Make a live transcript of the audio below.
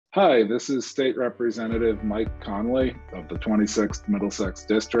Hi, this is State Representative Mike Connolly of the 26th Middlesex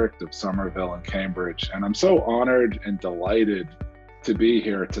District of Somerville and Cambridge, and I'm so honored and delighted to be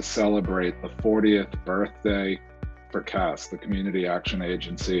here to celebrate the 40th birthday for CAAS, the Community Action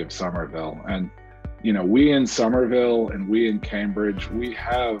Agency of Somerville. And, you know, we in Somerville and we in Cambridge, we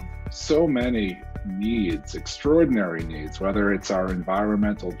have so many needs, extraordinary needs, whether it's our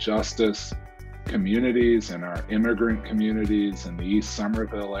environmental justice communities and our immigrant communities in the East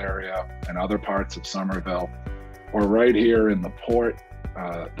Somerville area and other parts of Somerville, or right here in the Port,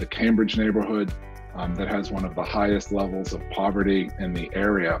 the Cambridge neighborhood that has one of the highest levels of poverty in the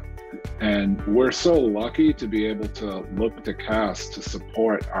area. And we're so lucky to be able to look to CAAS to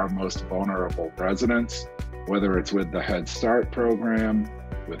support our most vulnerable residents, whether it's with the Head Start program,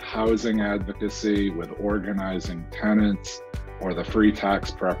 with housing advocacy, with organizing tenants, or the free tax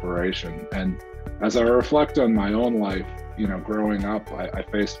preparation. And as I reflect on my own life, you know, growing up, I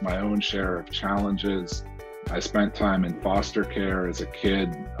faced my own share of challenges. I spent time in foster care as a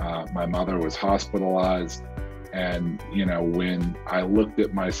kid. My mother was hospitalized. And, you know, when I looked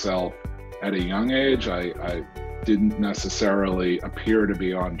at myself at a young age, I didn't necessarily appear to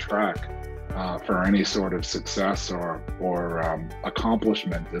be on track for any sort of success or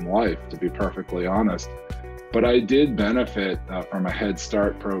accomplishment in life, to be perfectly honest. But I did benefit from a Head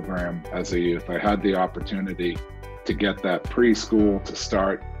Start program as a youth. I had the opportunity to get that preschool, to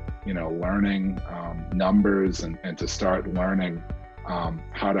start, you know, learning numbers and to start learning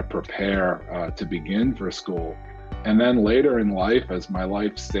how to prepare to begin for school. And then later in life, as my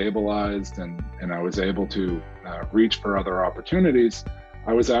life stabilized and I was able to reach for other opportunities,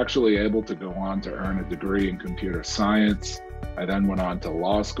 I was actually able to go on to earn a degree in computer science. I then went on to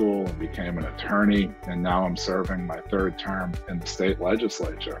law school and became an attorney, and now I'm serving my third term in the state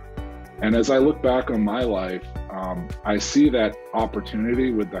legislature. And as I look back on my life, I see that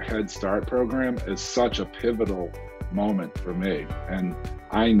opportunity with the Head Start program as such a pivotal moment for me. And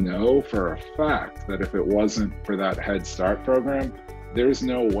I know for a fact that if it wasn't for that Head Start program, there's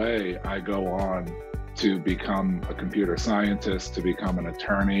no way I go on to become a computer scientist, to become an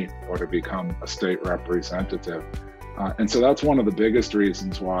attorney, or to become a state representative. And so that's one of the biggest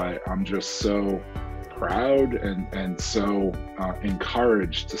reasons why I'm just so proud and so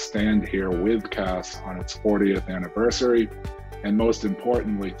encouraged to stand here with CAAS on its 40th anniversary, and most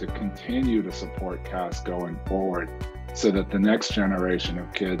importantly, to continue to support CAAS going forward so that the next generation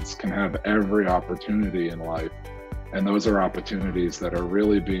of kids can have every opportunity in life. And those are opportunities that are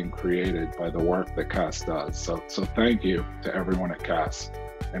really being created by the work that CAAS does. So thank you to everyone at CAAS,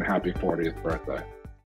 and happy 40th birthday.